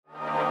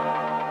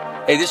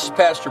Hey, this is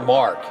Pastor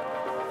Mark.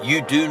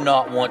 You do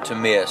not want to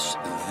miss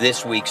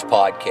this week's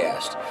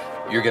podcast.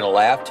 You're going to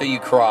laugh till you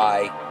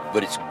cry,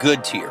 but it's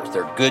good tears.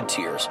 They're good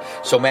tears.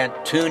 So, man,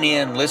 tune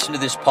in, listen to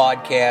this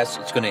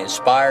podcast. It's going to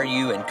inspire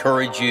you,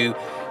 encourage you,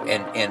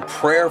 and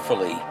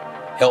prayerfully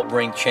help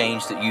bring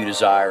change that you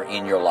desire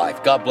in your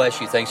life. God bless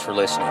you. Thanks for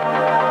listening.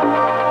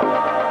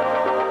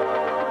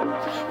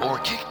 Well,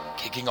 we're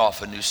kicking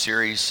off a new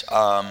series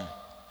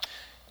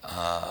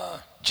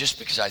just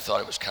because I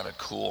thought it was kind of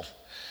cool.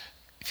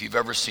 If you've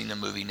ever seen the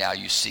movie Now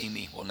You See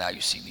Me, well, Now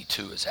You See Me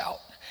 2 is out.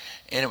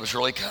 And it was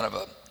really kind of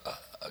a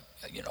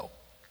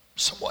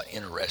somewhat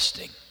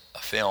interesting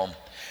film.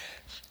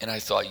 And I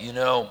thought,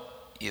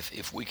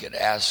 if we could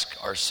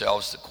ask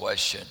ourselves the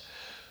question,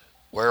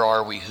 where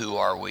are we, who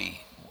are we?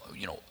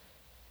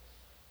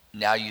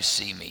 Now you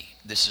see me.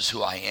 This is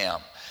who I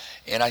am.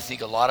 And I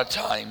think a lot of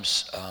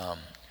times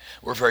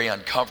we're very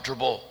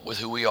uncomfortable with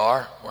who we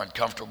are. We're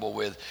uncomfortable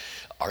with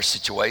our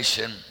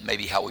situation,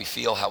 maybe how we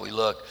feel, how we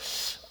look.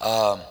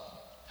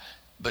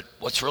 But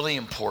what's really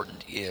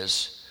important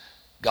is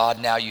God,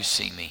 now you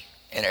see me.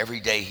 And every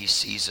day he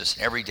sees us.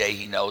 Every day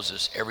he knows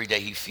us. Every day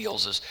he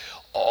feels us.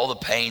 All the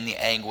pain, the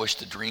anguish,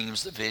 the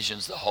dreams, the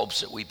visions, the hopes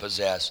that we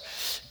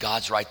possess.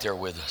 God's right there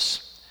with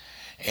us.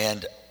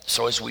 And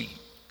so as we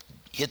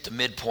hit the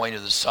midpoint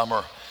of the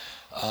summer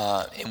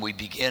and we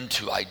begin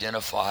to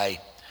identify,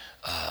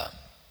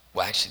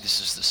 actually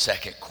this is the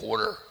second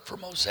quarter for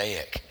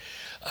Mosaic.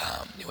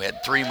 We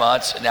had 3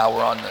 months, and now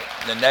we're on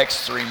the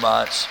next 3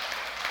 months.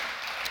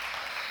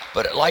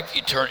 But I'd like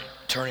you to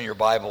turn in your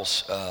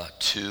Bibles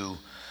to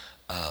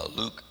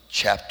Luke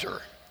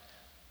chapter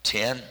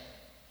 10.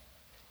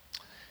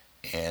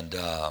 And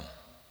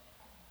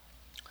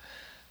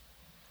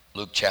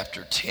Luke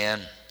chapter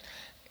 10.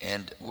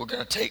 And we're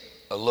going to take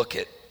a look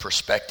at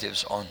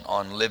perspectives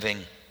on living.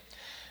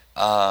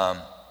 And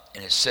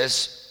it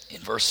says in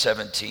verse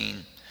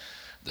 17,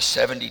 the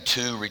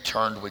 72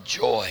 returned with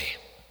joy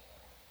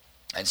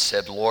and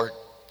said, Lord,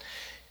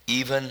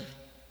 even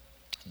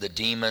the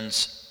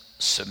demons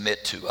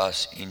submit to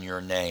us in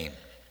your name.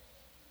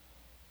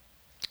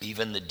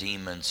 Even the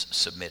demons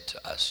submit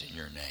to us in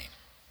your name.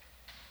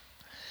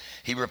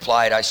 He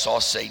replied, I saw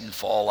Satan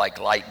fall like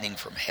lightning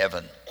from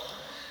heaven.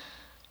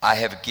 I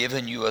have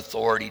given you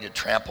authority to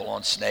trample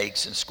on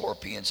snakes and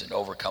scorpions and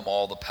overcome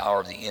all the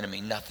power of the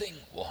enemy. Nothing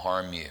will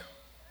harm you.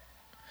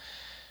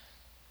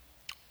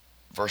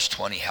 Verse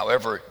 20,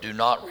 however, do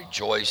not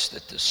rejoice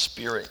that the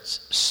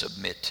spirits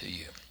submit to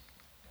you,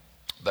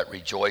 but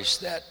rejoice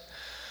that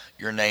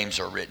your names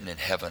are written in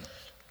heaven.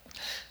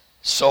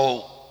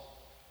 So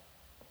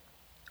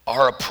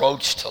our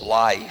approach to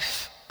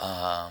life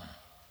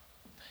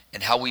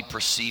and how we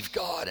perceive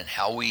God and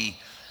how we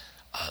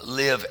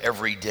live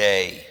every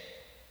day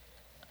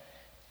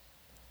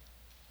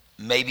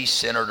may be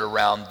centered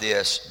around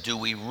this. Do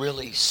we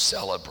really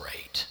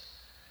celebrate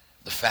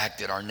the fact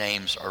that our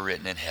names are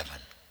written in heaven?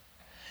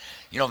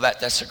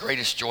 That's the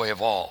greatest joy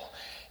of all.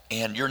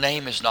 And your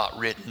name is not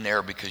written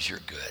there because you're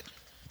good.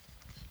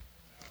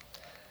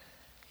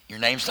 Your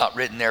name's not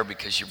written there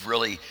because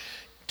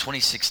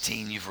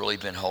 2016, you've really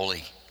been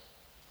holy.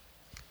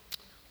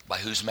 By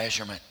whose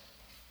measurement?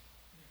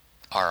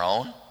 Our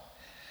own.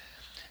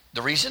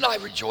 The reason I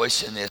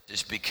rejoice in this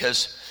is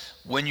because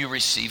when you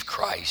receive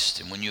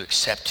Christ and when you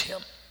accept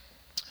him,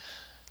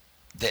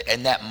 that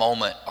in that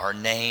moment, our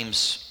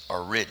names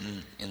are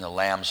written in the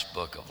Lamb's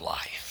book of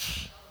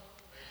life.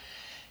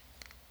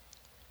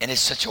 And it's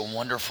such a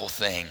wonderful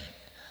thing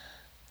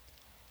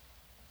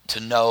to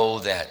know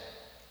that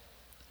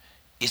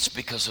it's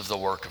because of the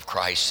work of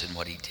Christ and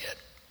what he did.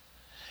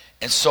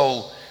 And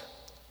so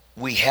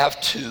we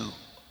have to,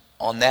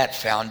 on that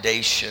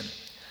foundation,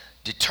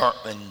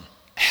 determine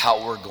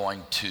how we're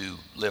going to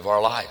live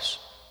our lives.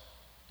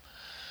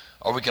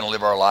 Are we going to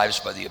live our lives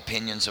by the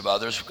opinions of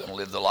others? We're going to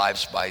live the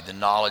lives by the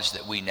knowledge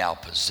that we now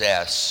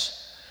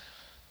possess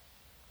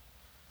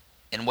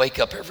and wake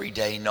up every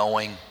day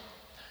knowing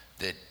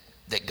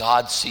that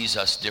God sees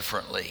us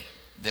differently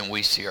than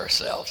we see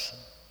ourselves.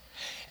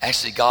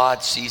 Actually,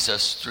 God sees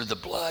us through the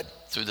blood,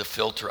 through the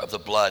filter of the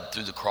blood,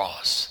 through the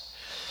cross.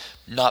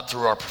 Not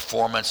through our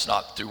performance,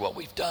 not through what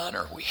we've done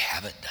or we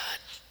haven't done,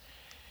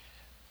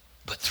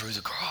 but through the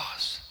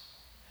cross.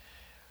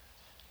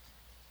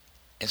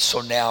 And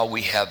so now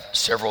we have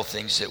several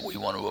things that we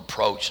want to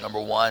approach. Number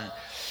one,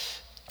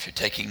 if you're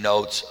taking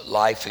notes,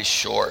 life is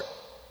short.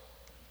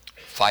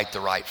 Fight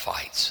the right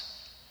fights.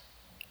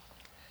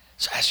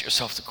 So ask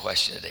yourself the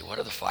question today, what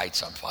are the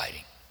fights I'm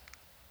fighting?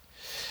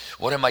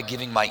 What am I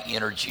giving my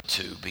energy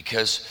to?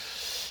 Because,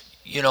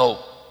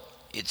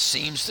 it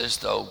seems as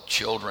though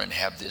children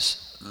have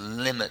this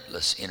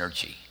limitless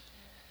energy,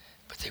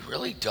 but they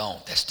really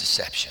don't. That's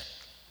deception.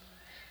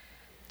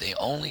 They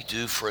only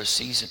do for a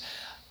season.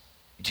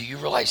 Do you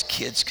realize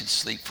kids can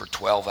sleep for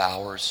 12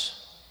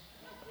 hours?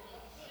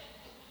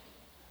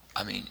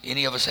 I mean,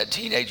 any of us had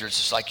teenagers,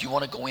 it's like you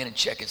want to go in and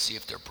check and see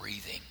if they're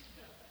breathing.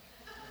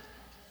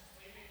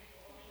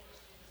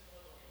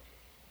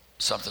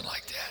 Something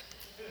like that.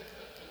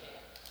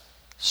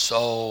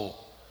 So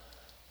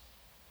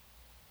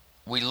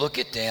we look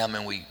at them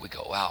and we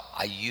go, wow,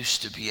 I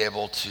used to be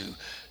able to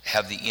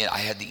have I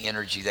had the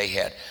energy they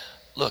had.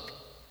 Look,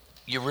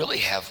 you really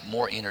have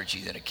more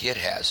energy than a kid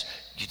has.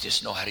 You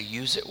just know how to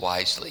use it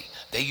wisely.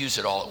 They use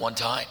it all at one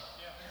time.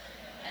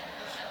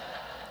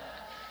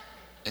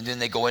 And then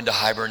they go into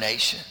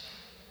hibernation.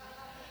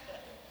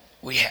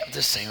 We have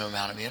the same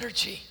amount of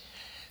energy.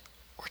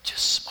 We're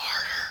just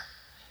smarter.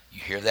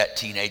 You hear that,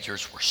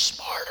 teenagers? We're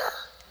smarter.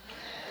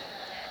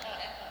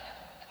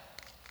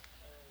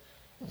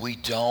 We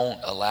don't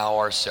allow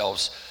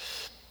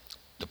ourselves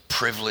the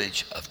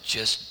privilege of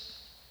just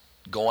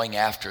going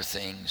after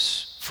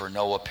things for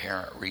no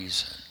apparent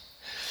reason.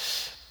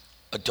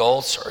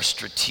 Adults are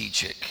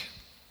strategic.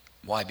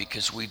 Why?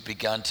 Because we've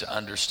begun to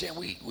understand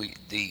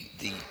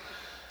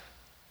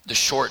the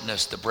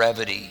shortness, the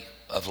brevity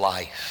of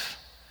life.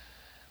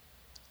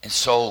 And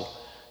so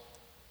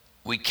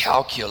we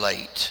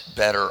calculate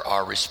better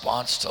our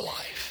response to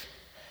life.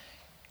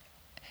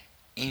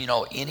 And you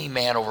know, any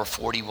man over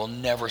 40 will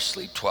never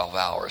sleep 12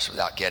 hours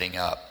without getting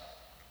up.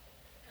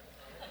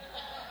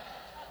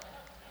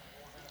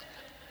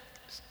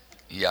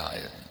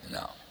 Yeah,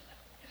 no.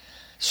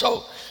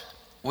 So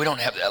we don't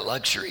have that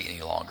luxury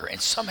any longer.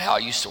 And somehow I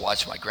used to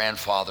watch my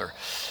grandfather.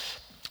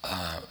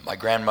 My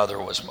grandmother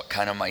was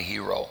kind of my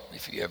hero,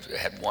 if you ever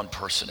had one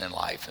person in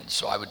life. And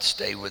so I would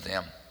stay with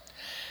them.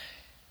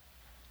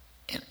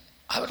 And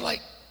I would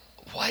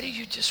why do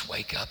you just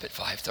wake up at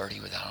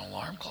 5:30 without an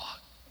alarm clock?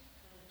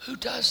 Who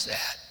does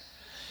that?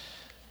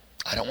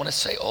 I don't want to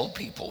say old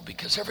people,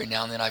 because every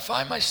now and then I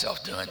find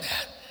myself doing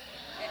that.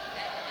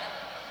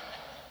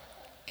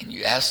 And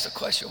you ask the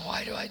question,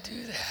 why do I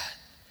do that?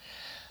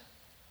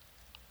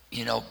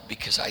 You know,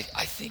 because I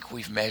think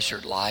we've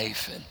measured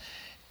life, and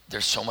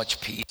there's so much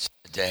peace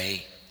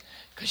today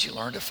because you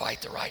learn to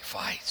fight the right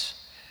fights.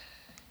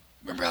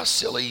 Remember how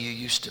silly you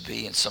used to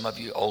be? And some of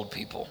you old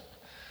people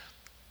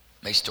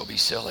may still be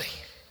silly.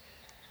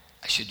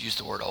 I should use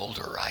the word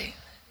older, right?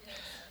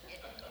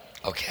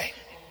 Okay.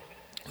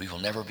 We will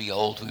never be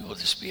old. We will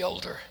just be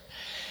older.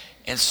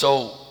 And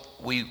so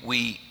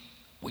we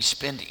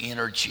spend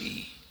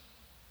energy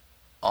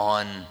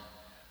on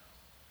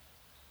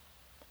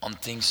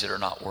things that are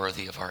not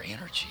worthy of our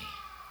energy.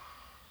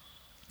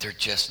 They're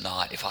just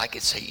not. If I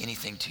could say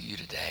anything to you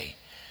today,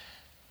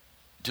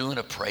 do an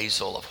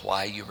appraisal of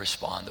why you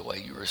respond the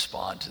way you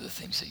respond to the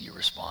things that you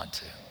respond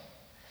to.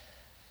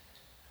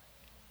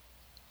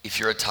 If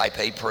you're a type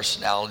A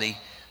personality,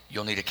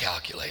 you'll need a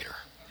calculator.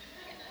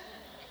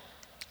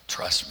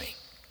 Trust me.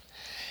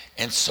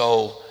 And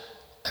so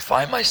I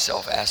find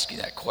myself asking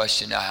that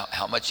question now,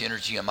 how much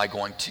energy am I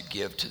going to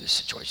give to this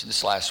situation?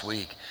 This last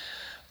week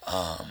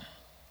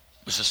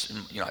was just,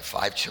 I have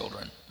 5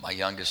 children. My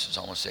youngest is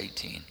almost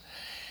 18.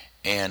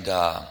 And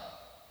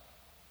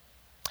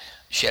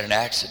she had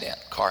an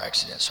car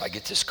accident. So I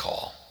get this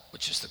call,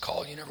 which is the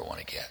call you never want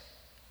to get.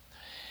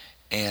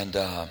 And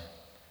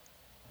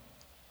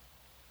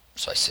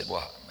so I said,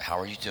 well, how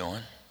are you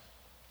doing?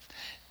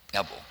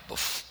 Now,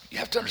 you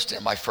have to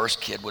understand, my first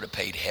kid would have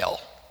paid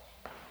hell.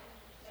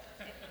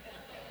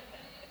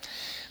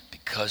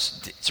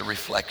 Because it's a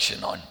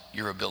reflection on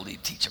your ability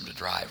to teach them to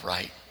drive,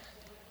 right?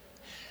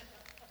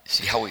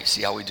 See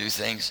how we do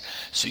things?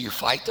 So you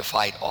fight the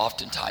fight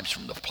oftentimes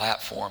from the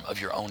platform of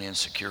your own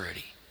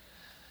insecurity.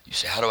 You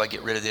say, how do I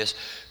get rid of this?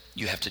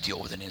 You have to deal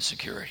with an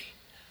insecurity.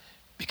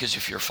 Because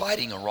if you're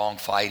fighting a wrong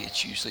fight,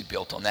 it's usually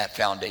built on that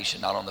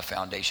foundation, not on the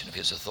foundation of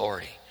his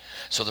authority.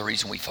 So the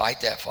reason we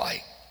fight that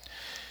fight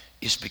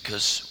is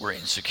because we're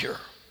insecure.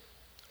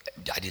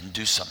 I didn't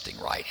do something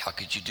right. How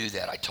could you do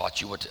that? I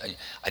taught you what to,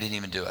 I didn't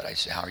even do it. I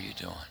said, how are you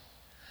doing?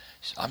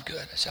 She said, I'm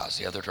good. I said, how's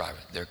the other driver?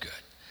 They're good.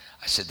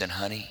 I said, then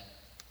honey,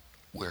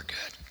 we're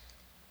good.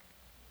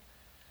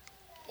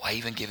 Why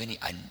even give any?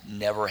 I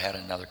never had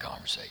another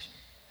conversation.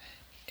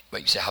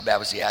 But you say, how bad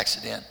was the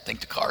accident? I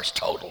think the car's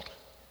totaled.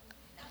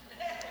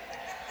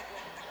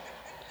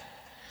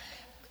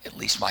 At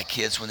least my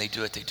kids, when they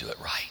do it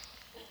right.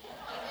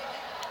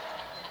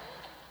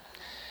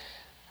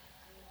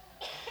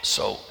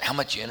 So how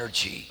much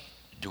energy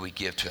do we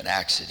give to an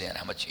accident?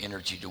 How much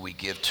energy do we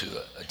give to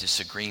a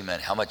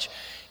disagreement? How much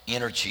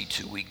energy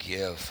do we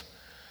give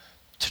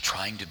to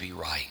trying to be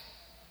right?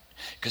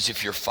 Because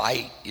if your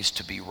fight is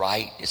to be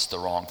right, it's the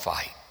wrong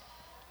fight.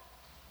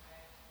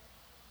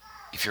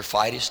 If your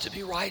fight is to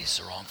be right, it's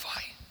the wrong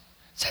fight.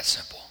 It's that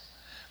simple.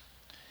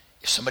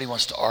 If somebody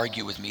wants to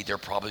argue with me, they're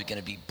probably going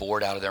to be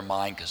bored out of their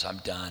mind because I'm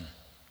done.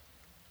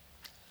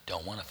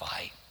 Don't want to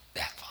fight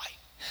that fight.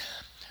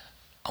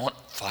 I want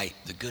to fight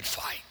the good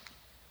fight.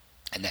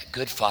 And that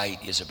good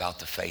fight is about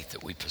the faith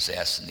that we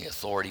possess and the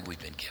authority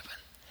we've been given.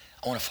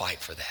 I want to fight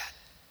for that.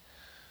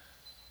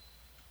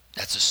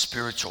 That's a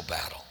spiritual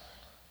battle.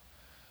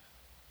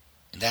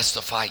 And that's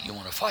the fight you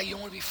want to fight. You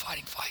don't want to be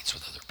fighting fights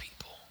with other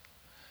people.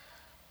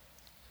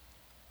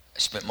 I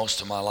spent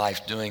most of my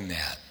life doing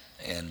that.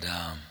 And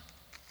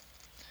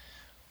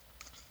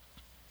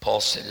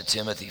Paul said to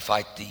Timothy,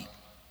 fight the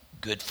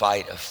good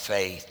fight of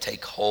faith.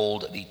 Take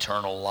hold of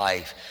eternal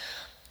life,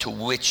 to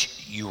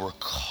which you were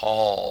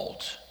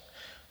called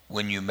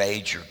when you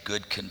made your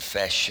good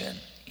confession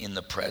in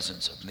the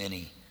presence of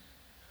many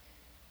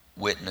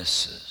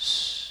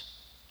witnesses.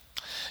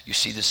 You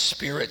see, the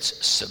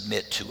spirits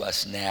submit to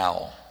us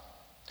now,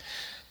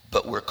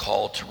 but we're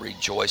called to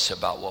rejoice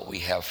about what we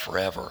have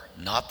forever.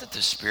 Not that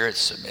the spirits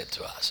submit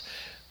to us,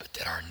 but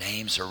that our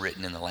names are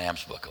written in the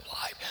Lamb's Book of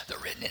Life. They're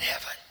written in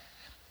heaven.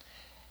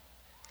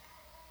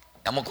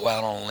 I'm going to go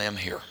out on a limb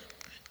here.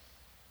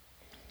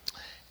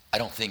 I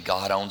don't think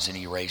God owns an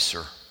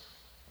eraser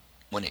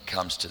when it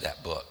comes to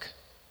that book.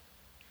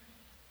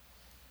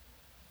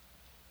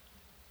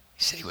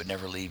 He said he would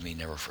never leave me,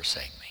 never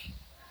forsake me.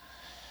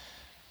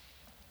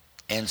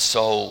 And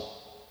so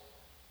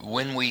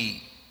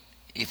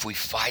if we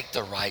fight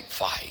the right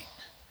fight,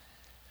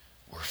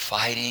 we're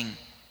fighting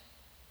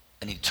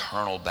an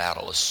eternal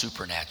battle, a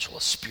supernatural,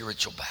 a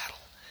spiritual battle.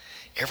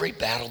 Every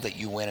battle that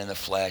you win in the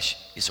flesh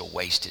is a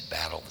wasted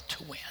battle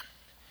to win.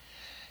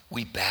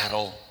 We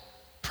battle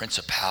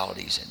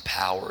principalities and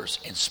powers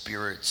and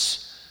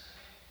spirits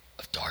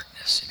of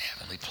darkness in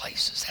heavenly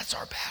places. That's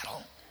our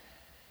battle.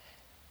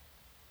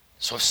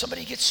 So if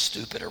somebody gets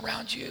stupid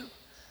around you,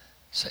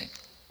 say,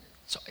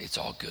 it's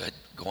all good.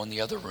 Go in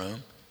the other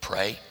room,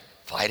 pray,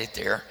 fight it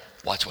there,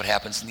 watch what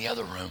happens in the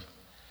other room.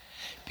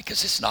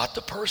 Because it's not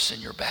the person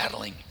you're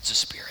battling, it's a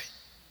spirit.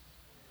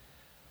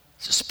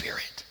 It's a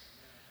spirit.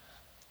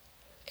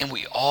 And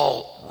we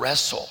all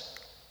wrestle.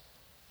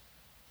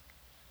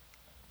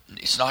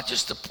 It's not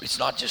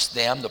just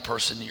them, the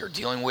person that you're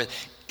dealing with.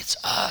 It's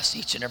us,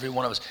 each and every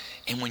one of us.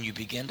 And when you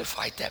begin to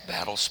fight that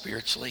battle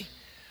spiritually,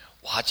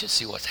 watch and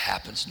see what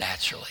happens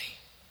naturally.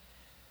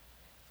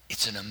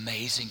 It's an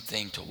amazing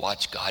thing to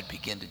watch God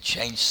begin to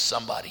change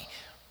somebody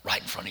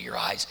right in front of your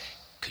eyes,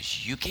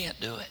 because you can't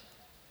do it.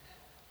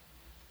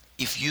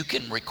 If you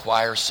can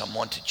require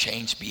someone to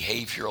change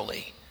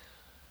behaviorally,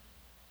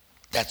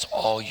 that's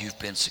all you've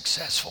been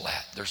successful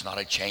at. There's not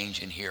a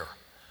change in here.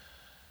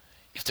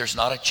 If there's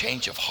not a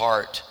change of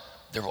heart,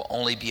 there will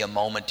only be a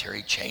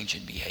momentary change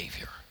in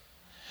behavior.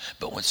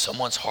 But when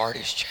someone's heart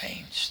is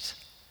changed,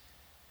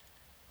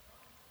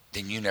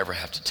 then you never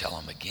have to tell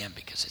them again,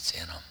 because it's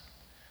in them.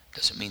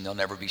 Doesn't mean they'll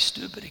never be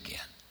stupid again,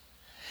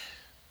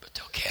 but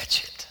they'll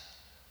catch it.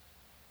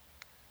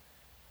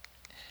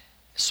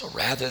 So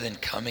rather than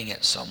coming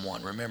at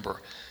someone,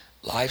 remember,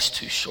 life's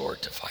too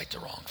short to fight the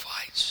wrong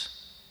fights.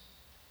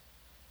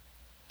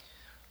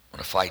 I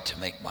want to fight to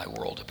make my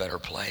world a better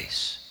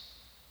place.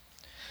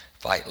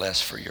 Fight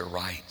less for your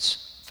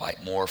rights.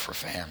 Fight more for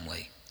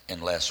family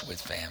and less with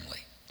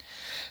family.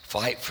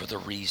 Fight for the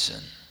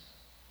reason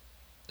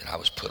that I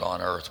was put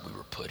on earth. We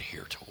were put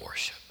here to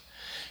worship.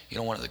 You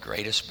know, one of the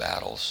greatest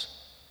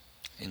battles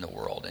in the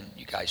world, and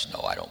you guys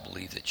know I don't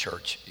believe that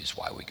church is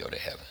why we go to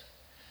heaven.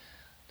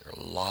 There are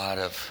a lot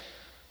of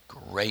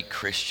great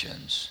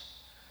Christians,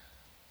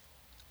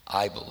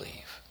 I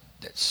believe,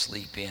 that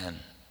sleep in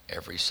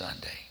every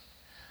Sunday.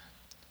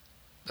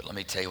 But let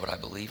me tell you what I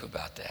believe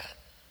about that.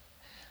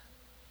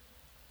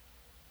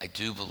 I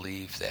do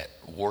believe that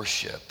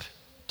worship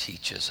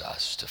teaches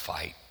us to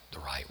fight the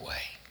right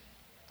way.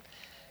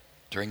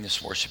 During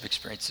this worship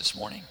experience this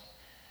morning,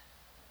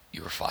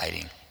 you were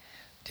fighting.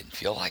 Didn't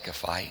feel like a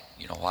fight.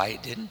 You know why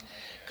it didn't?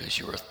 Because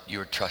you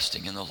were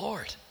trusting in the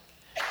Lord.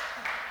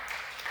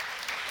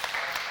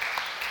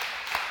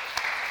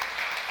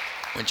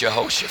 When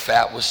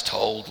Jehoshaphat was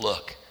told,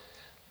 look,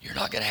 you're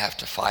not going to have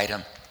to fight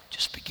him,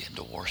 just begin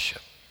to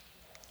worship.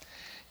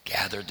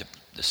 Gathered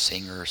the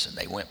singers, and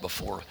they went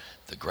before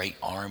the great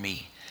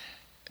army.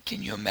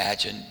 Can you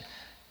imagine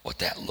what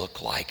that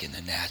looked like in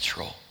the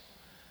natural?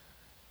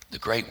 The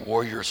great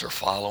warriors are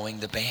following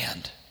the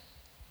band.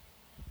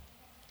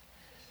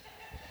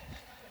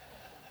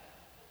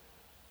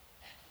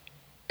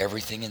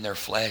 Everything in their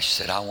flesh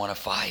said, I want to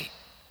fight.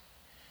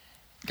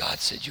 God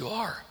said, you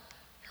are.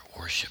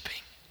 You're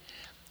worshiping.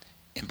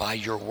 And by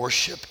your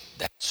worship,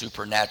 that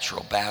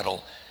supernatural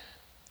battle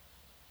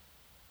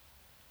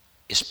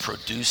is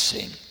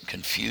producing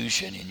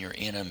confusion in your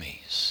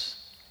enemies.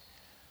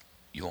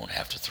 You won't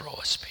have to throw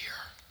a spear.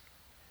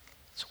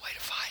 It's a way to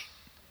fight.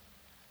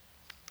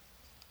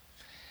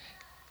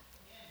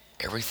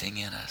 Everything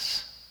in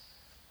us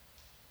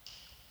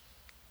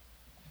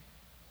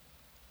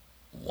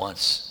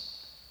wants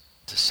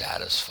to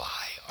satisfy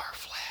our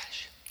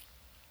flesh.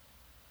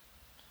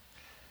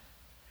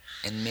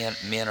 And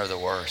men are the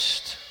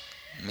worst.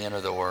 Men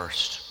are the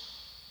worst.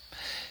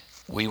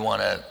 We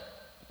want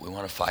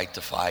to fight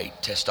the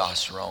fight.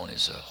 Testosterone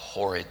is a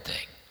horrid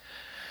thing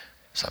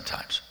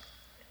sometimes.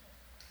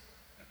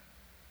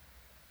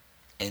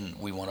 And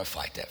we want to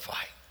fight that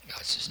fight.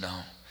 God says, no.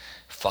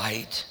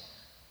 Fight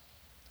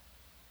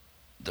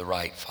the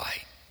right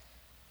fight.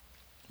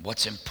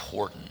 What's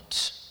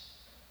important?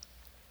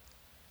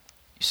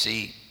 You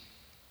see,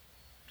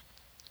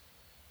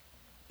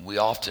 we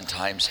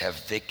oftentimes have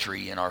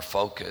victory in our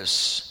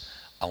focus.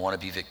 I want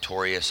to be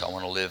victorious. I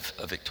want to live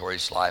a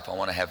victorious life. I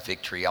want to have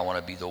victory. I want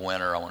to be the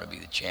winner. I want to be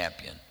the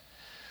champion.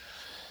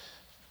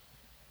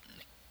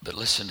 But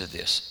listen to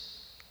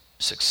this.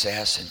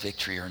 Success and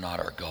victory are not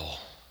our goal.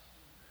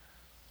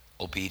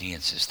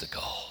 Obedience is the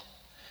goal.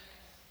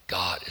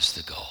 God is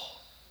the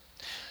goal.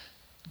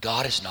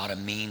 God is not a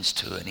means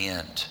to an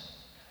end.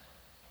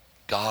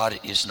 God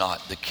is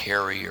not the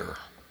carrier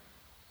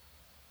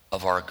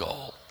of our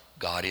goal.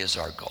 God is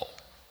our goal.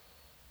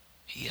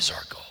 He is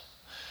our goal.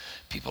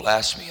 People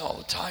ask me all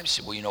the time,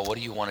 say, well, what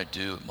do you want to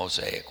do at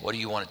Mosaic? What do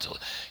you want it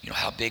to,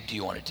 how big do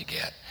you want it to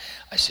get?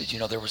 I said,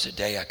 there was a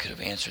day I could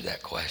have answered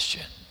that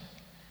question.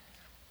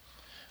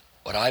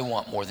 What I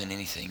want more than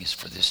anything is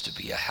for this to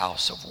be a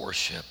house of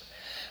worship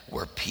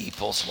where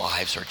people's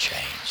lives are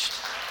changed.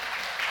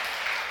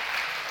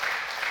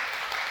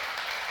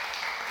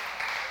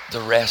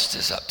 The rest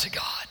is up to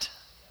God.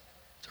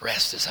 The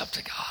rest is up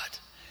to God.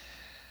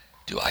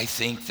 Do I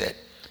think that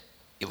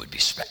it would be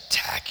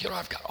spectacular?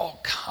 I've got all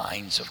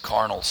kinds of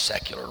carnal,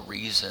 secular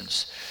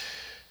reasons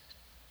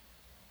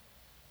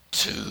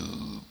to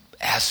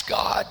ask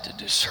God to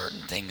do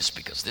certain things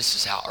because this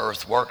is how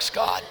earth works,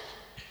 God.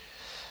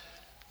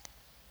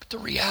 But the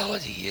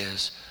reality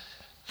is,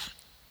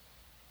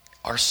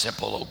 our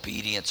simple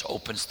obedience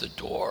opens the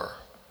door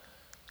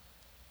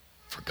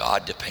for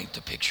God to paint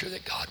the picture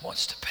that God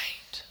wants to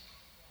paint,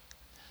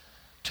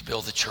 to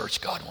build the church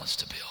God wants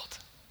to build.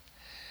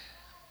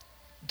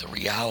 The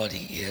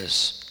reality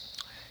is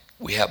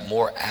we have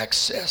more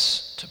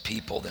access to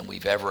people than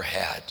we've ever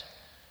had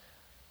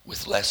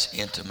with less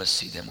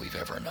intimacy than we've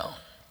ever known.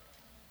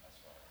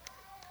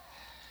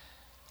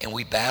 And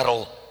we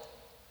battle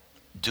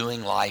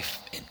doing life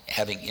and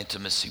having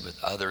intimacy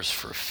with others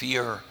for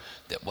fear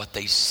that what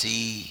they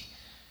see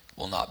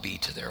will not be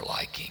to their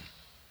liking.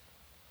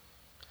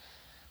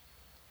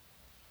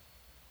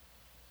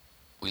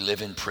 We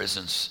live in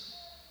prisons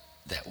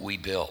that we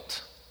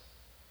built.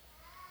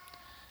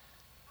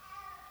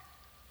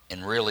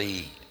 And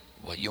really,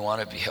 what you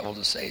want to be able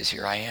to say is,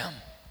 here I am.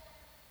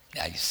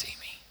 Now you see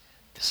me.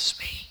 This is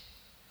me.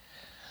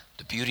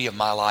 The beauty of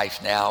my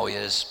life now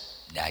is,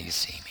 now you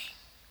see me.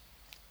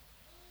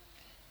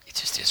 It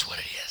just is what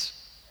it is.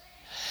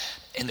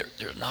 And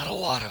there's not a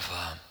lot of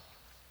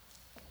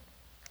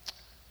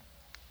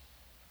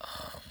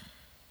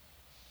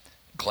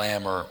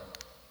glamour.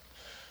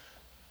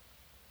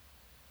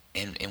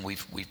 And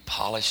we've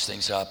polished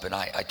things up. And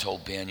I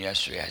told Ben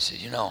yesterday, I said,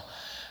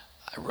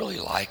 I really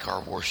like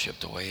our worship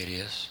the way it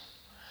is.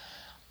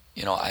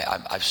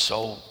 I'm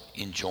so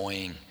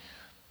enjoying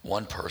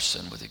one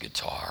person with a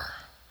guitar.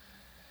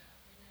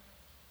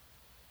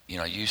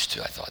 Used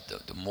to, I thought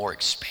the more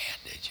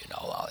expanded,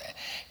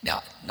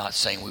 Now, not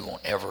saying we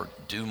won't ever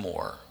do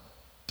more,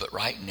 but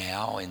right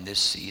now in this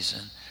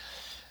season,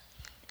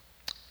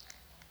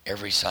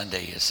 every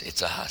Sunday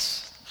it's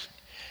us.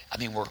 I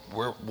mean,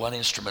 we're one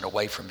instrument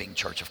away from being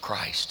Church of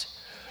Christ.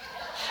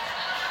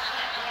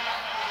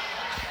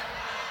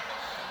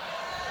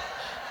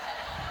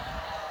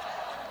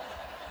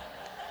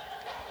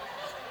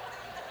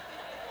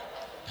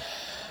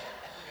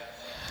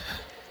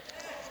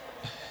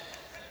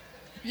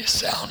 You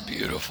sound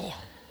beautiful.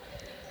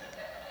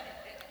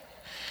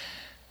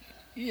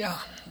 Yeah,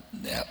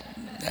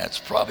 that's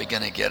probably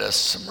going to get us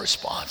some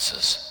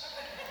responses.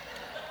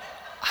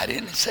 I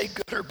didn't say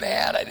good or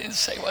bad. I didn't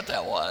say what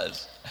that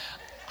was.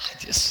 I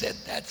just said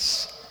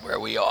that's where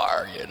we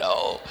are,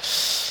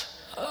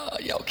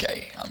 Yeah,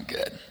 okay, I'm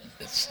good.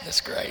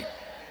 That's great.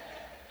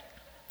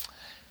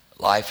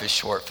 Life is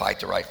short. Fight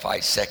the right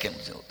fight.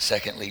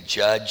 Secondly,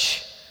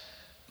 judge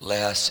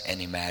less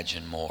and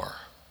imagine more.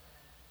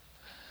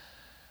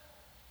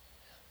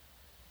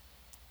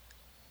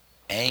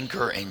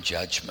 Anger and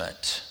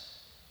judgment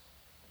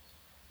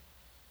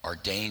are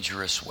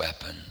dangerous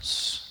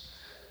weapons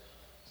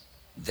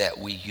that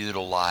we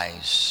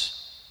utilize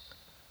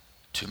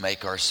to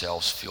make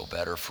ourselves feel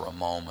better for a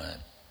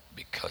moment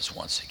because,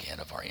 once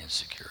again, of our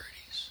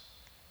insecurities.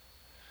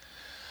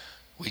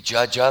 We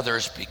judge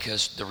others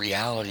because the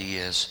reality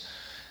is,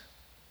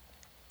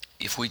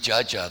 if we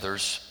judge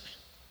others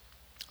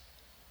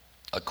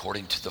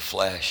according to the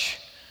flesh,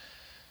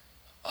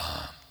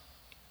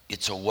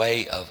 it's a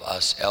way of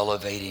us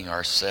elevating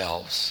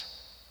ourselves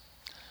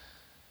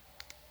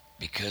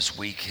because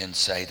we can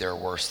say they're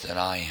worse than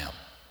I am.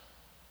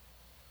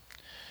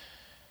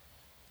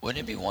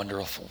 Wouldn't it be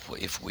wonderful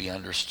if we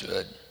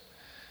understood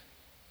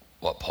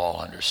what Paul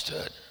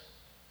understood?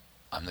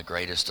 I'm the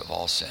greatest of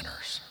all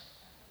sinners.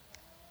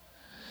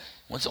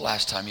 When's the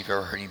last time you've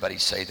ever heard anybody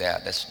say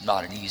that? That's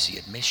not an easy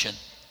admission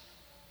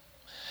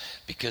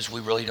because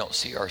we really don't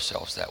see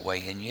ourselves that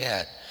way. And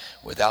yet,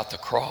 without the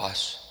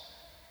cross,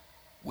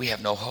 we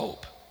have no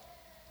hope.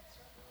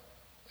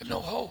 We have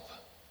no hope.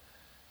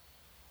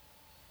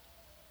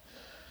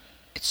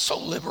 It's so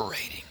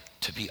liberating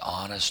to be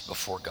honest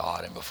before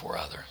God and before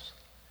others.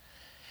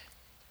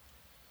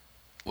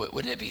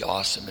 Wouldn't it be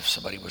awesome if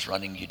somebody was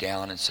running you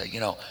down and say,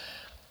 you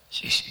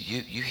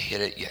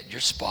hit it, you're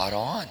spot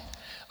on.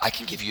 I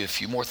can give you a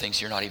few more things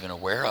you're not even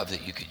aware of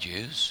that you could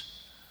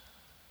use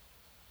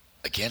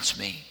against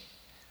me.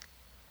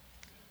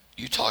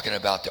 You talking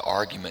about the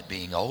argument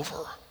being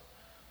over.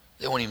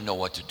 They won't even know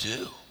what to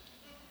do.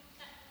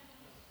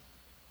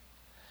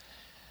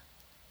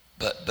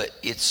 But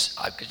it's,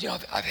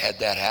 I've had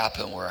that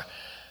happen where,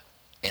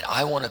 and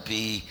I want to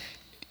be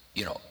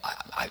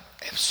I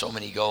have so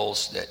many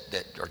goals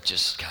that are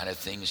just kind of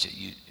things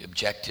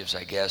objectives,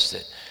 I guess,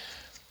 that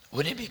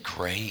wouldn't it be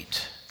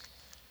great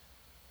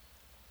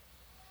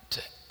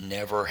to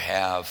never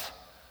have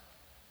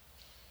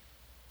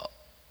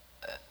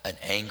an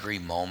angry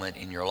moment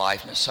in your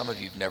life? Now, some of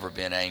you have never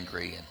been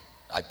angry, and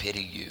I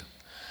pity you.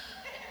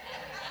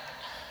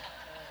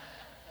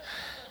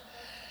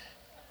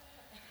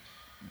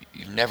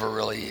 You've never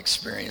really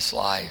experienced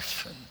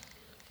life.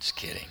 Just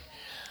kidding.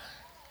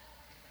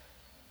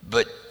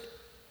 But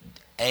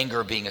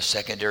anger being a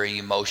secondary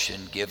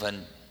emotion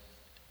given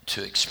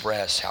to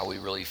express how we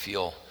really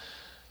feel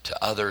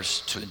to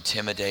others, to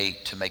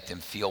intimidate, to make them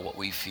feel what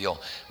we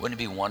feel. Wouldn't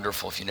it be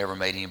wonderful if you never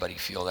made anybody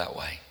feel that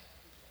way?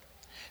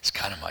 It's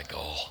kind of my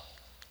goal.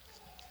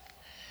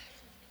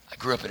 I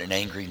grew up in an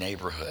angry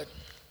neighborhood.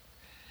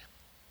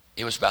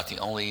 It was about the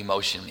only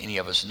emotion any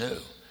of us knew.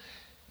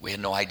 We had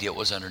no idea what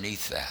was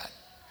underneath that.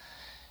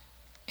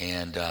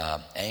 And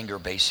anger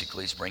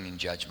basically is bringing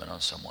judgment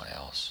on someone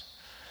else.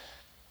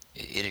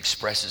 It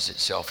expresses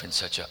itself in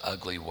such an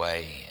ugly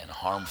way and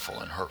harmful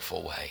and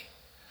hurtful way.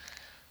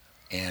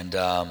 And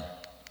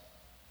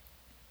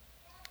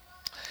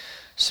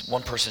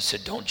one person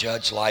said, don't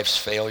judge life's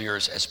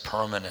failures as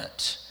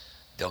permanent.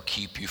 They'll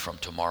keep you from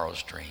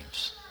tomorrow's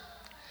dreams.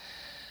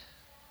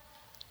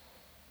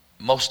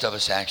 Most of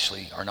us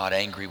actually are not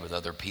angry with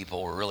other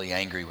people. We're really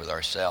angry with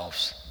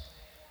ourselves.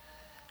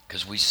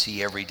 Because we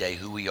see every day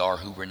who we are,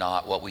 who we're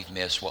not, what we've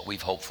missed, what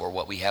we've hoped for,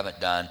 what we haven't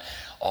done,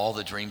 all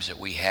the dreams that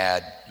we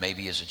had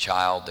maybe as a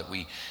child that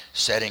we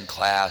sat in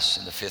class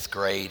in the 5th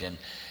grade and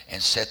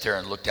sat there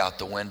and looked out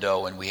the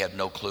window and we had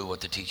no clue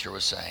what the teacher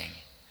was saying.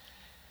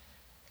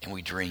 And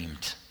we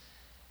dreamed.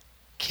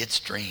 Kids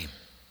dream.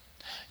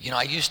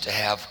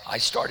 I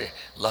started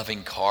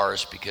loving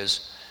cars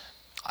because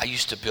I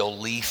used to build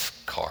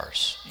Leaf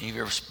cars. Have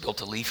you ever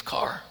built a Leaf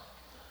car?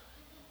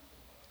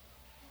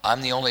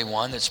 I'm the only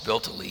one that's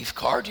built a Leaf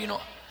car. Do you know?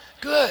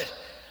 Good.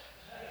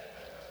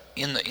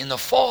 In the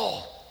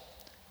fall,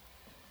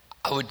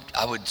 I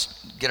would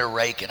get a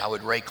rake and I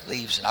would rake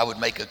leaves and I would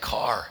make a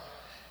car.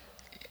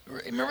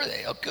 Remember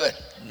that? Oh, good.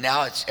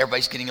 Now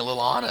everybody's getting a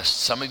little honest.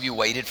 Some of you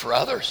waited for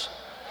others.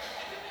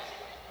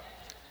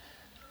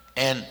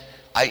 And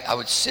I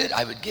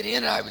would get in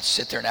and I would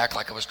sit there and act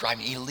like I was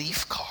driving a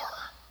Leaf car.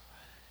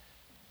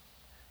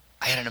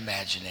 I had an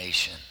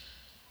imagination.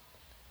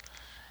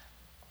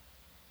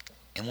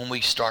 And when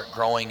we start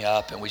growing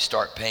up and we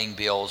start paying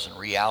bills and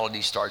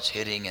reality starts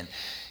hitting, and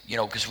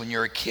because when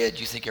you're a kid,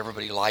 you think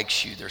everybody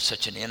likes you. There's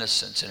such an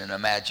innocence and an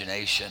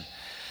imagination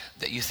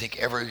that you think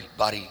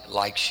everybody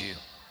likes you.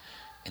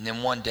 And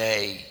then one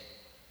day,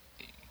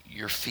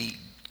 your feet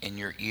and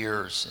your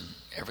ears and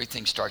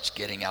everything starts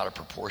getting out of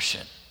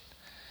proportion.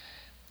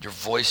 Your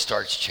voice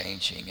starts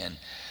changing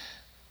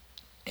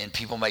and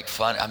people make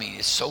fun. I mean,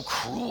 it's so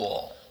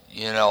cruel.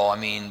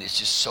 It's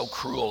just so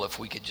cruel. If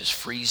we could just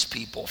freeze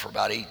people for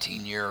about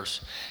 18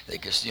 years, they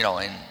could,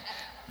 and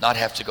not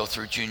have to go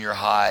through junior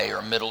high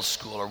or middle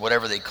school or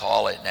whatever they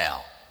call it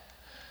now.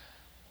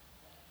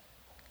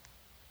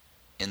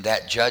 And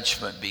that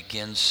judgment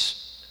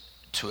begins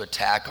to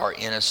attack our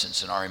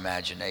innocence and our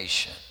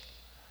imagination.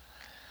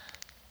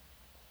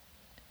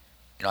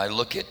 I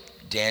look at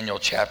Daniel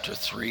chapter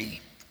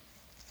 3,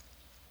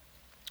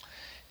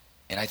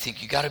 and I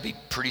think you got to be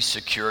pretty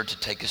secure to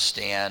take a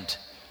stand.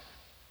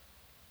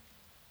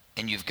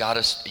 And you've got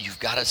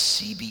to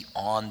see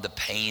beyond the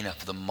pain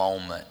of the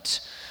moment.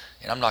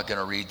 And I'm not going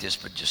to read this,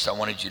 but just I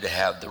wanted you to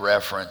have the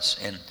reference.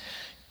 And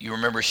you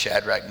remember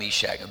Shadrach,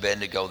 Meshach, and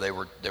Abednego. They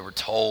were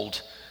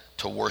told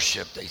to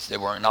worship. They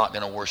were not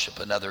going to worship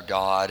another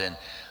god, and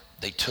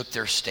they took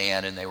their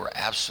stand, and they were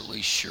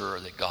absolutely sure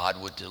that God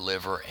would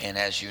deliver. And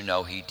as you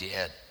know, He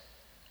did.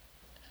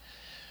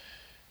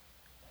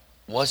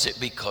 Was it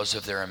because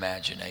of their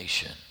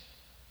imagination?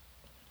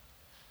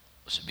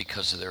 Was it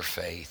because of their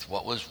faith?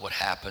 What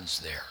happens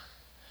there?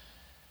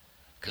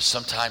 Because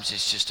sometimes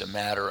it's just a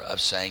matter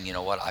of saying, you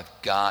know what, I've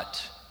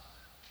got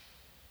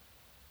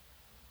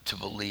to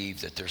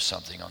believe that there's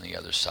something on the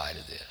other side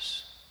of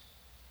this.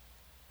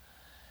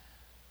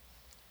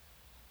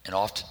 And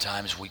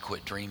oftentimes we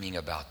quit dreaming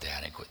about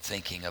that and quit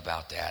thinking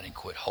about that and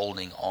quit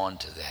holding on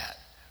to that,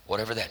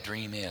 whatever that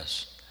dream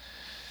is.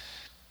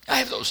 I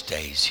have those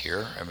days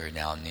here every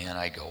now and then.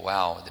 I go,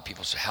 wow, the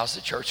people say, how's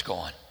the church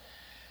going?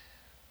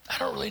 I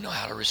don't really know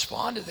how to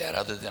respond to that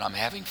other than I'm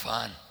having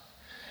fun.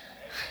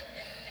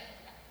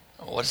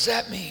 What does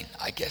that mean?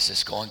 I guess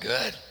it's going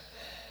good.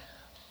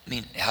 I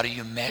mean, how do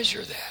you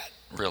measure that,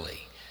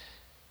 really?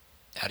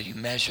 How do you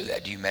measure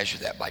that? Do you measure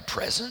that by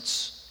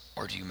presence,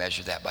 or do you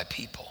measure that by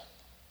people?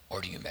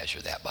 Or do you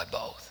measure that by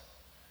both?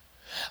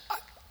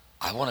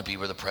 I want to be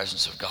where the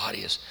presence of God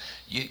is.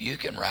 You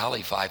can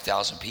rally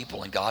 5,000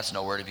 people and God's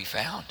nowhere to be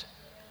found.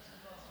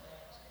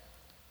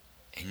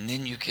 And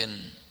then you can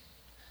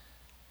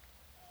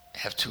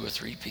have 2 or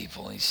 3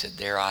 people and He said,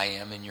 there I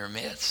am in your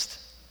midst.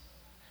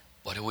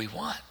 What do we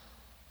want?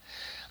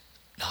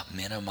 Not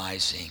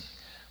minimizing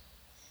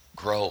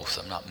growth.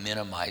 I'm not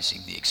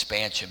minimizing the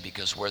expansion,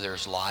 because where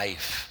there's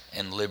life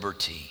and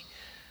liberty,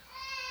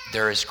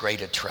 there is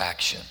great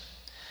attraction.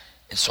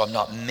 And so I'm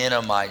not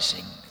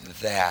minimizing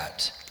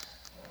that,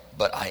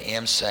 but I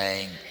am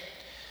saying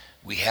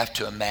we have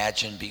to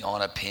imagine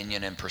beyond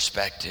opinion and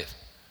perspective.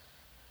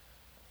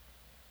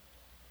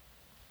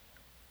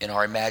 And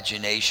our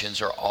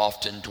imaginations are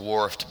often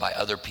dwarfed by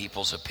other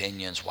people's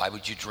opinions. Why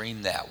would you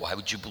dream that? Why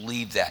would you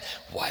believe that?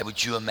 Why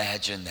would you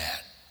imagine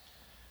that?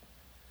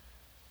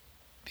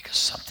 Because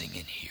something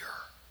in here,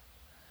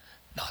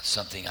 not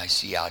something I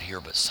see out here,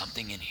 but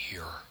something in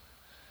here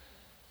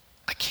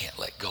I can't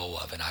let go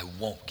of, and I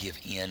won't give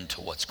in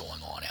to what's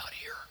going on out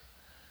here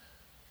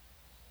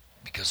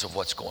because of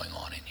what's going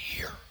on in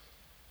here.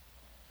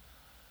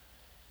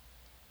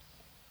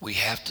 We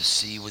have to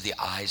see with the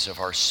eyes of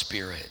our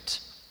spirit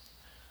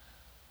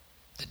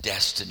the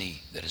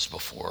destiny that is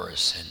before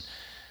us. And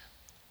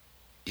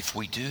if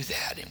we do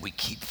that and we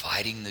keep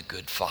fighting the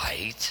good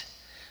fight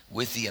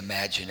with the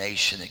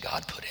imagination that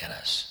God put in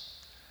us,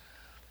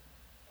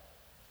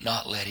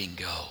 not letting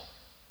go.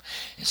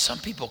 And some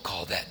people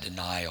call that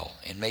denial.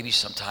 And maybe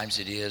sometimes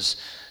it is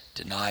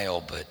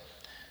denial, but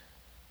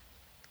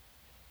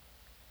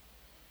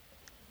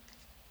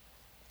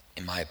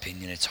in my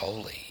opinion, it's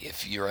holy.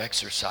 If you're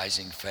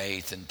exercising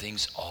faith and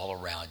things all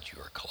around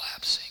you are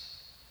collapsing.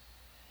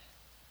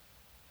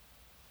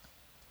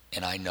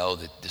 And I know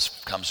that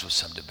this comes with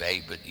some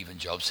debate, but even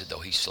Job said, though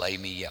he slay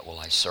me, yet will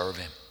I serve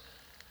him.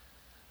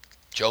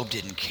 Job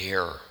didn't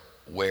care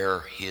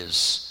where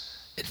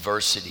his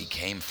adversity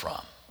came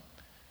from.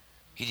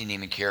 He didn't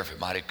even care if it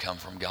might have come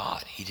from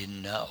God. He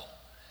didn't know.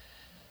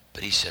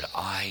 But he said,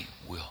 I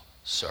will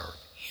serve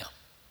him.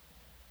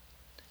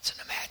 It's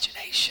an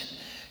imagination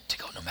to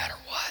go no matter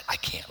what. I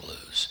can't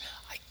lose.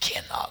 I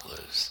cannot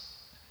lose.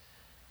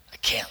 I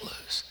can't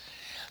lose.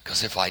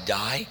 Because if I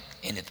die,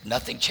 and if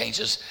nothing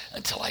changes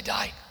until I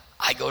die,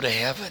 I go to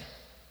heaven.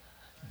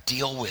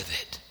 Deal with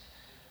it.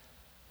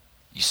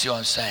 You see what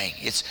I'm saying?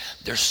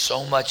 There's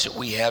so much that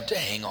we have to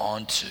hang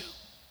on to.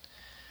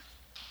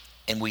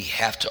 And we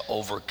have to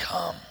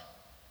overcome.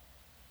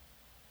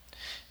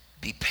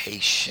 Be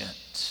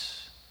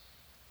patient.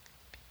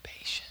 Be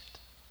patient.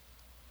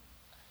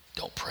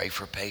 Don't pray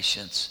for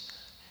patience.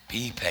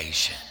 Be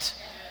patient.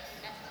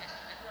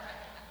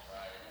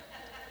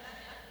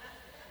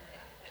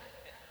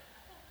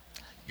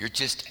 You're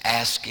just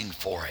asking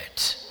for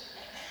it.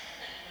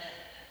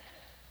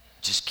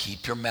 Just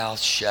keep your mouth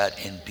shut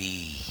and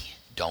be.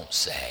 Don't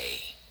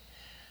say.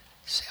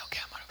 Say, okay,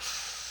 I'm going to.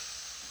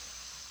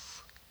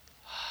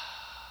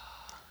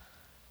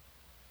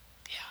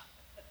 Yeah.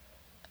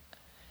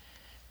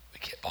 We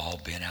get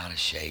all bent out of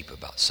shape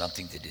about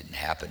something that didn't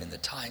happen in the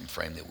time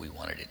frame that we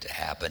wanted it to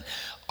happen.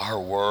 Our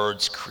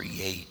words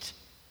create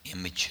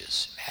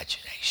images,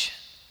 imagination.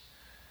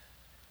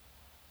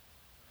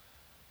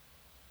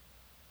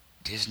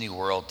 Disney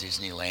World,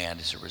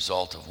 Disneyland is a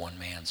result of one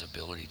man's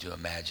ability to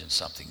imagine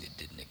something that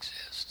didn't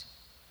exist.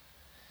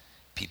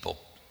 People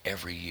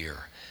every year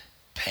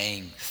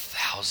paying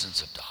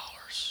thousands of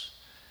dollars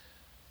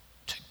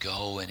to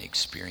go and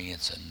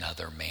experience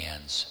another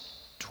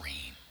man's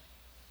dream.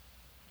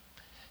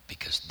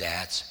 Because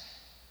that's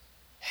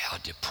how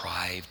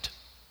deprived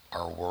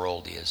our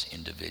world is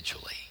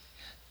individually.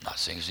 I'm not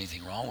saying there's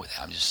anything wrong with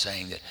that. I'm just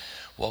saying that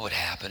what would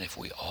happen if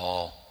we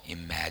all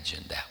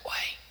imagined that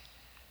way?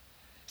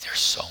 There's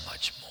so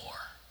much more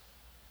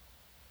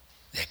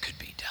that could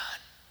be done.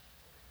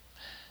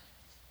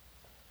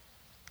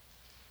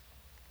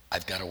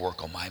 I've got to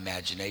work on my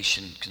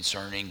imagination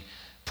concerning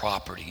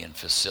property and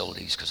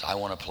facilities because I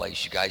want a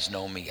place. You guys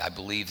know me. I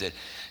believe that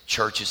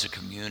church is a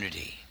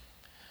community.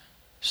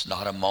 It's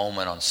not a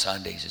moment on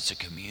Sundays. It's a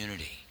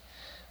community.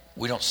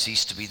 We don't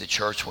cease to be the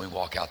church when we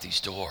walk out these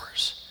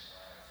doors.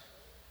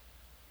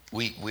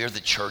 We're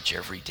the church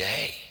every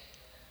day.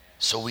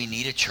 So we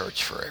need a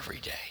church for every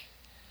day.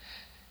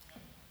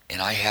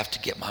 And I have to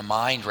get my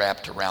mind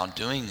wrapped around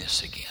doing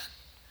this again.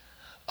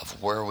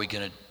 Of where are we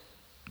going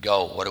to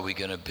go? What are we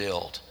going to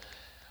build?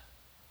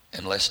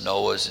 Unless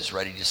Noah's is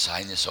ready to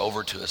sign this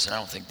over to us, and I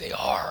don't think they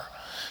are.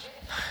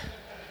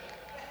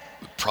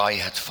 We probably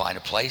have to find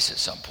a place at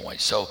some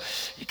point. So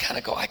you kind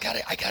of go, I got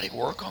to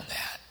work on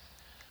that.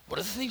 What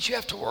are the things you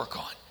have to work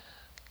on?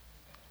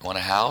 You want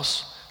a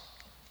house?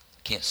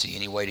 Can't see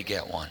any way to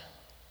get one.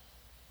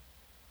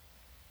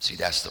 See,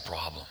 that's the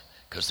problem,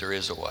 because there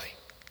is a way.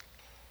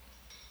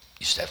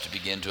 You just have to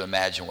begin to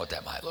imagine what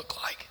that might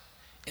look like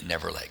and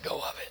never let go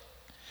of it.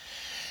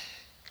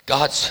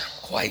 God's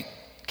quite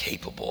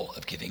capable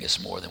of giving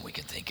us more than we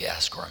can think,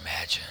 ask, or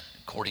imagine,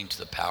 according to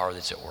the power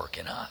that's at work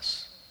in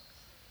us.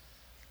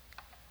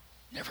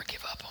 Never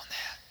give up on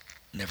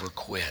that. Never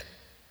quit.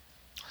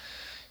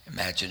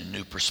 Imagine a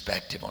new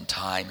perspective on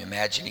time.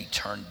 Imagine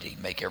eternity.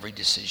 Make every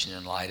decision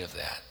in light of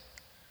that.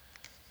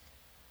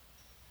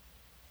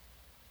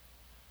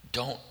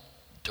 Don't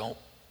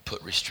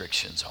put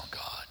restrictions on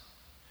God.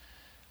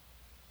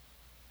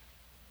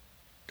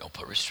 Don't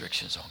put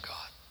restrictions on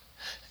God.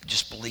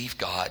 Just believe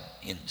God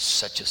in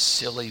such a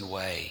silly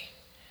way.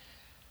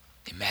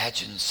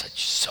 Imagine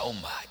so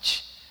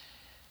much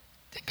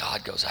that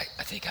God goes,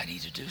 I think I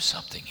need to do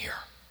something here.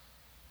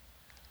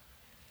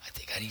 I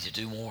need to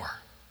do more.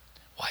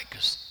 Why?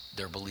 Because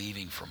they're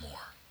believing for more.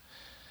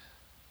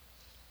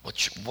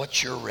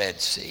 What's your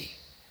Red Sea?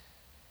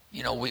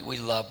 You know, we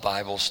love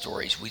Bible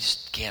stories. We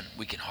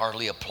can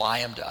hardly apply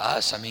them to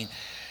us. I mean,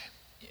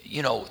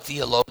 you know,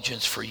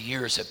 theologians for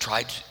years have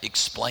tried to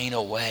explain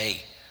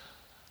away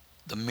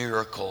the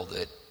miracle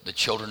that the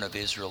children of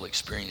Israel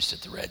experienced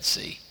at the Red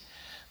Sea.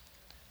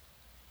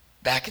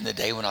 Back in the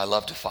day when I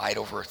loved to fight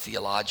over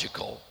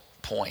theological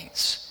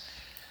points,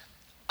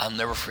 I'll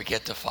never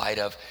forget the fight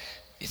of,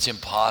 it's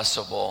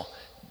impossible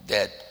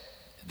that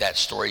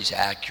story's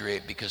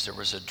accurate because there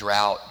was a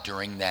drought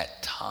during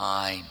that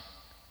time.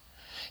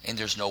 And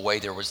there's no way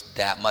there was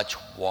that much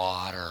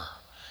water,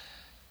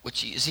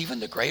 which is even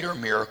the greater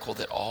miracle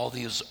that all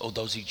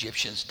those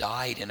Egyptians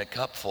died in a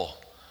cupful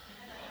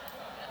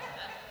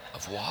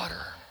of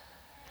water.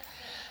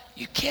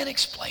 You can't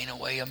explain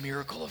away a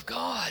miracle of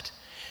God.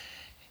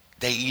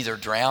 They either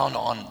drown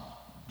on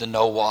the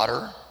no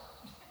water,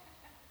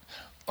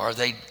 or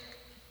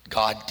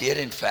God did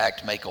in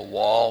fact make a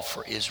wall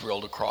for Israel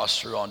to cross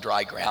through on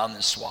dry ground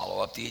and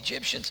swallow up the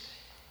Egyptians.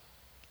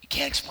 You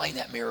can't explain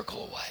that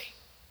miracle away.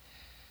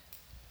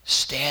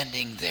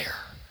 Standing there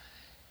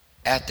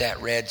at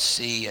that Red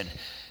Sea, and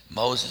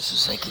Moses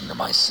is thinking to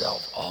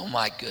himself, oh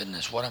my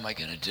goodness, what am I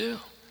going to do?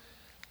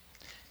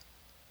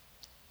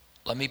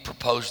 Let me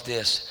propose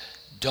this.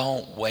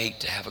 Don't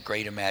wait to have a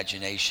great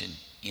imagination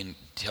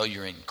until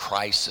you're in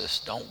crisis.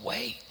 Don't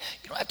wait.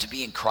 You don't have to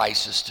be in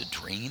crisis to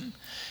dream.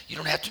 You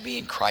don't have to be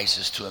in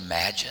crisis to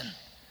imagine.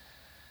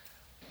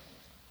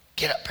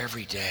 Get up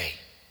every day.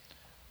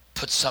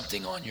 Put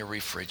something on your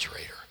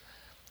refrigerator.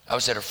 I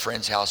was at a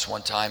friend's house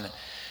one time, and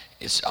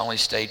I only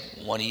stayed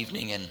one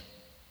evening, and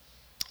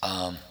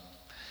I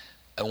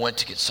went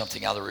to get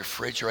something out of the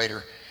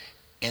refrigerator,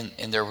 and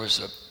there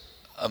was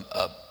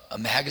a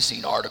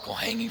magazine article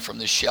hanging from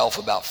the shelf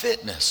about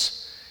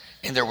fitness,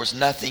 and there was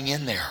nothing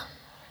in there.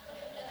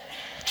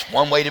 It's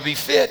one way to be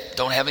fit.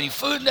 Don't have any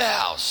food in the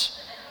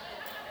house.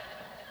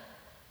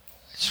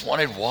 I just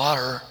wanted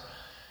water.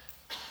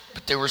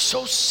 But they were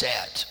so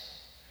set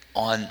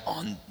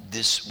on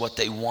this, what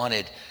they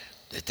wanted,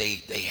 that they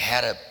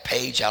had a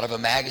page out of a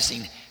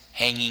magazine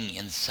hanging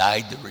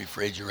inside the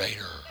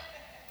refrigerator.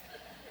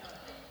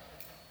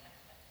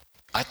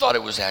 I thought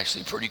it was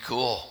actually pretty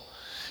cool.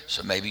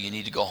 So maybe you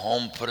need to go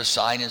home and put a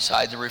sign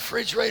inside the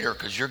refrigerator,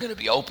 because you're going to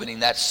be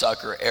opening that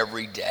sucker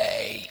every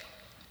day.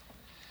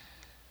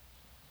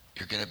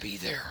 You're going to be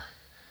there.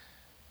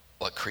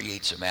 What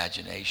creates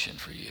imagination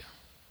for you?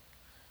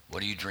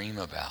 What do you dream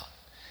about?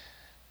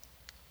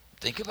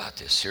 Think about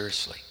this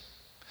seriously,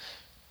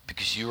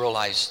 because you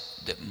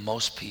realize that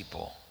most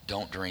people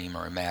don't dream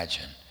or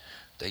imagine.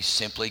 They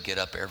simply get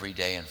up every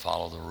day and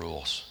follow the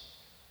rules.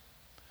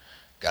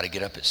 Got to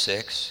get up at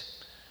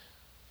 6.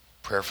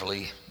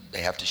 Prayerfully,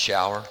 they have to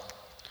shower,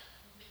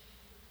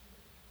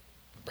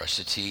 brush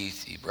the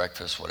teeth, eat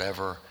breakfast,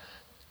 whatever.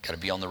 Got to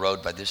be on the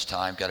road by this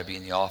time. Got to be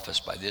in the office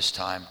by this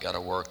time. Got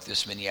to work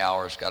this many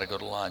hours. Got to go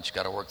to lunch.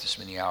 Got to work this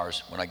many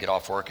hours. When I get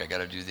off work, I got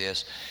to do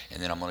this, and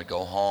then I'm going to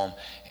go home,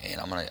 and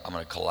I'm going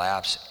to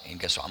collapse. And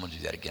guess what? I'm going to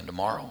do that again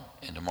tomorrow.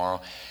 And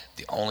tomorrow,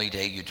 the only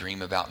day you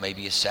dream about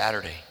maybe is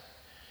Saturday,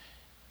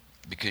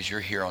 because you're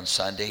here on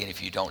Sunday, and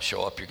if you don't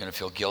show up, you're going to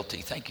feel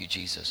guilty. Thank you,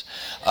 Jesus.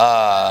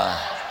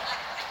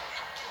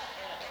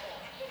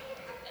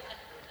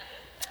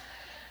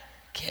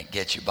 Can't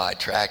get you by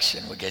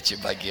attraction, will get you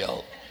by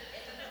guilt.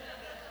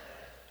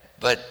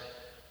 But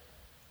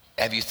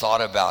have you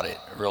thought about it,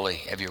 really?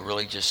 Have you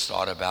really just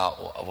thought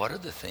about what are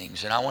the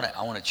things? And I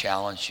want to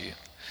challenge you.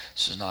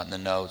 This is not in the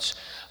notes.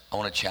 I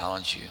want to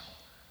challenge you.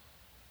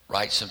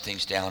 Write some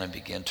things down and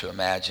begin to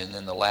imagine.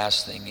 Then the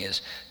last thing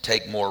is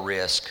take more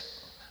risk.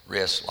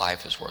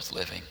 Life is worth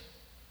living.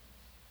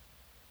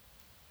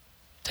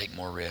 Take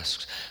more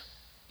risks.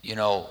 You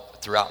know,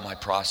 throughout my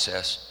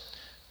process,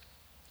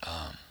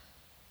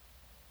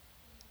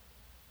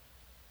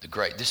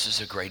 this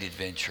is a great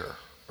adventure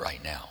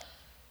right now.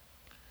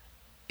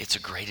 It's a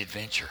great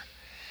adventure.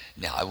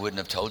 Now, I wouldn't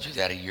have told you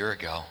that a year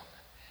ago.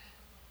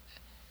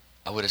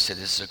 I would have said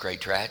this is a great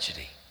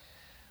tragedy.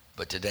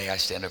 But today I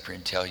stand up here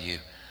and tell you,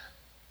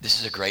 this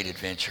is a great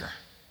adventure.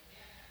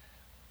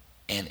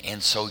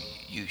 And so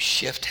you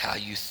shift how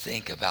you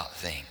think about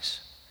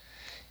things.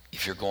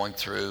 If you're going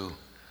through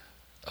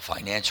a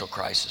financial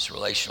crisis,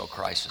 relational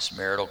crisis,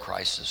 marital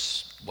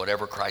crisis,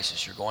 whatever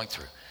crisis you're going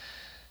through,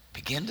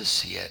 begin to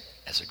see it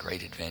as a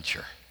great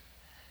adventure.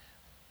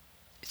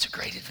 It's a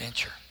great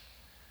adventure.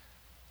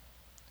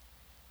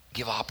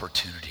 Give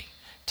opportunity.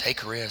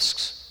 Take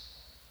risks.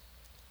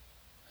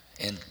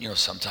 And, you know,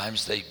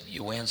 sometimes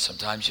you win,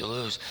 sometimes you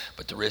lose.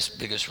 But the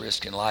biggest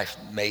risk in life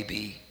may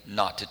be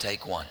not to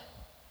take one.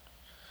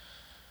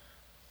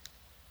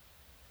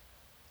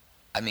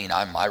 I mean,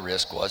 my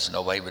risk was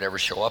nobody would ever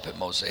show up at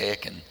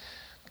Mosaic, and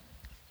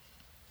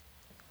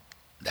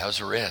that was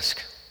a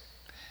risk.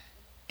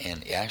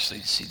 And actually,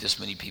 to see this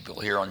many people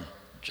here on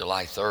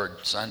July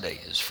 3rd, Sunday,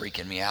 is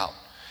freaking me out.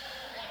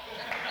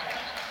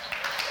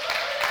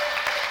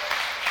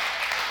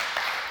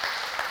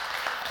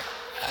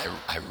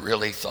 I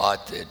really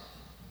thought that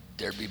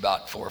there'd be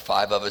about 4 or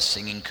 5 of us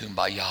singing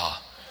Kumbaya.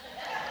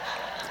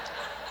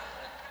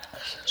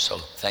 So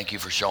thank you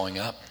for showing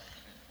up.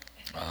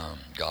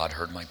 God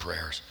heard my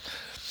prayers.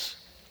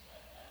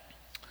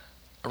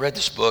 I read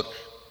this book.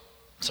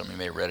 Some of you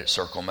may have read it,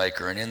 Circle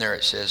Maker, and in there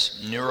it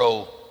says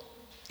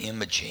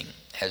neuroimaging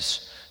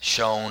has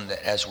shown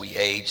that as we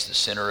age, the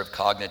center of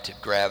cognitive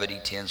gravity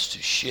tends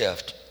to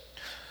shift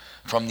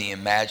from the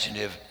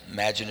imaginative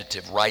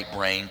right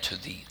brain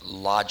to the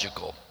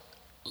logical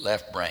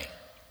left brain.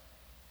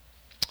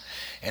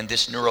 And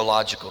this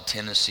neurological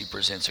tendency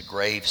presents a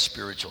grave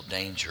spiritual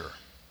danger.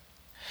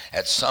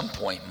 At some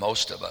point,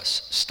 most of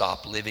us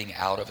stop living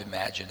out of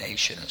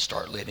imagination and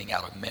start living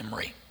out of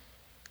memory.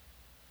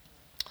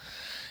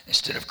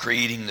 Instead of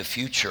creating the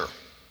future,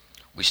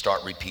 we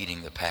start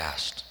repeating the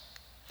past.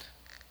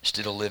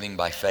 Instead of living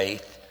by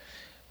faith,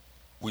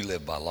 we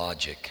live by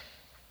logic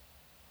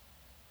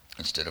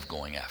instead of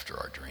going after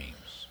our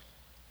dreams.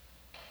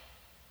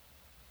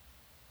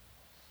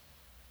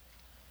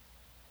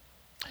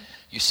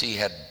 You see,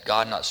 had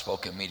God not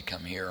spoken to me to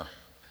come here,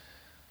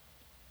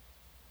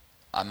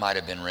 I might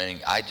have been renting.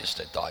 I just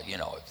had thought,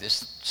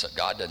 if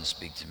God doesn't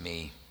speak to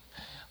me,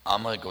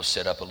 I'm going to go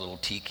set up a little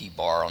tiki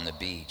bar on the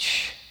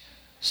beach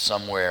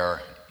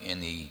somewhere in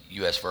the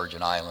U.S.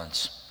 Virgin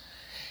Islands.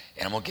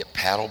 And I'm going to get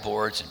paddle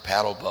boards and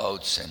paddle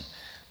boats. And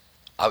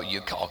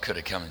you all could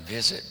have come and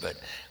visit, but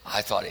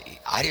I thought,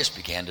 I just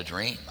began to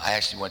dream. I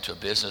actually went to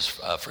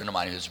a friend of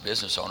mine who's a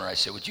business owner. I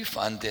said, would you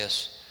fund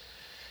this?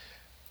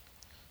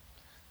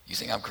 You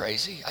think I'm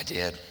crazy? I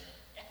did.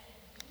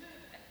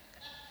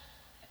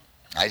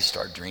 I just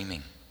started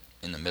dreaming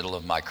in the middle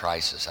of my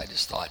crisis. I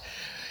just thought,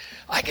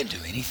 I can do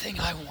anything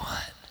I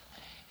want.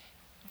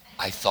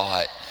 I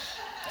thought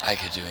I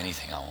could do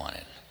anything I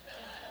wanted.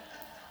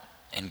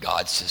 And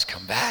God says,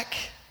 come back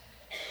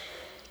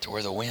to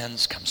where the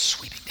winds come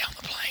sweeping down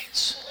the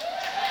plains.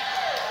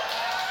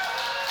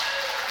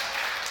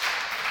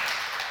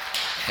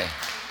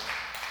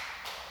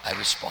 I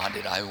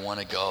responded, I want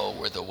to go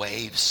where the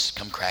waves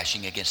come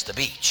crashing against the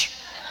beach.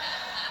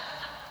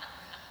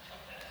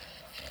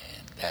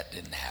 And that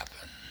didn't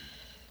happen.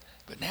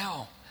 But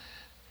now,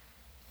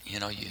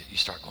 you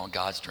start going,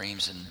 God's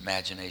dreams and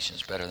imagination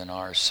is better than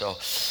ours. So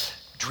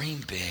dream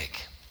big.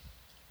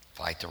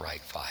 Fight the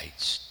right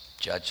fights.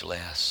 Judge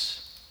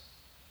less.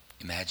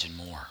 Imagine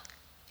more.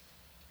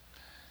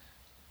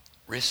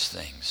 Risk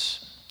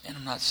things. And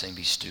I'm not saying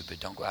be stupid.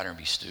 Don't go out there and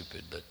be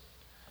stupid, but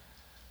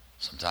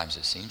sometimes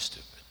it seems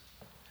stupid.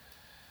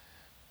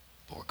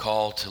 But we're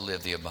called to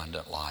live the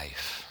abundant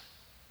life.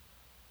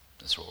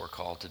 That's what we're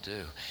called to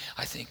do.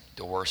 I think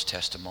the worst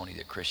testimony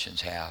that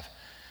Christians have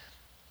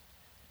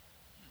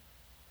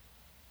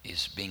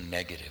is being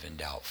negative and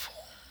doubtful.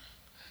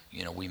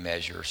 We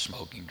measure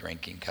smoking,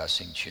 drinking,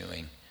 cussing,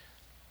 chewing.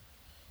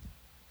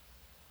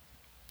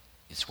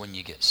 It's when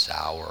you get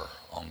sour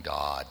on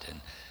God and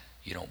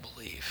you don't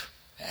believe.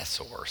 That's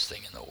the worst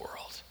thing in the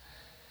world.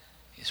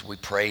 Is we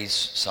praise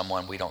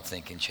someone we don't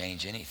think can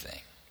change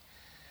anything.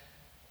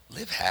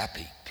 Live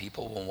happy.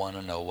 People will want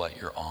to know what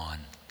you're on.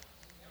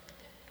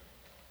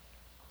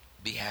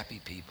 Be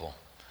happy, people.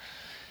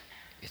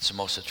 It's the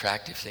most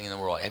attractive thing in the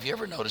world. Have you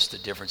ever noticed the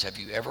difference? Have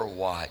you ever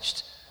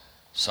watched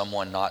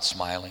someone not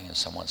smiling and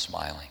someone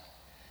smiling?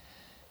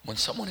 When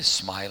someone is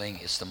smiling,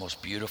 it's the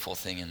most beautiful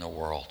thing in the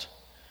world.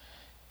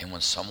 And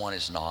when someone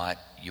is not,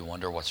 you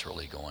wonder what's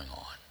really going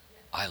on.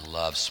 I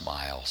love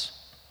smiles.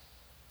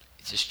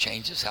 It just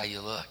changes how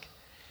you look.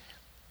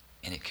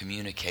 And it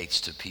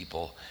communicates to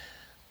people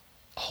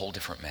a whole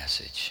different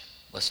message.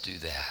 Let's do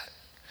that.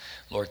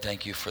 Lord,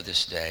 thank you for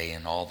this day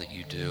and all that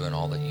you do and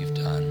all that you've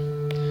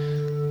done.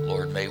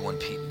 Lord, may when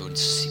people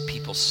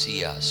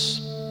see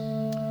us,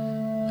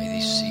 may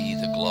they see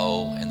the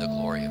glow and the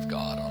glory of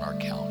God on our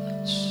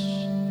countenance.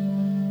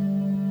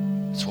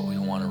 It's what we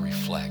want to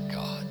reflect,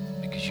 God,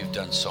 because you've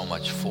done so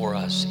much for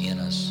us, in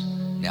us.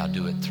 Now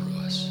do it through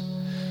us.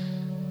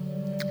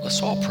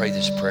 Let's all pray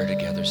this prayer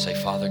together. Say,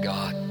 Father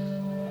God,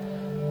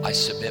 I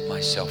submit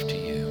myself to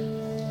you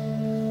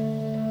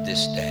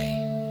this day.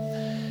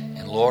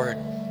 And Lord,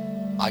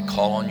 I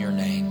call on your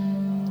name.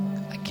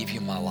 I give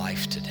you my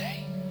life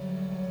today.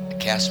 I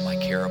cast my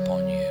care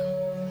upon you.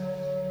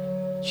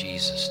 In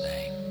Jesus'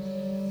 name.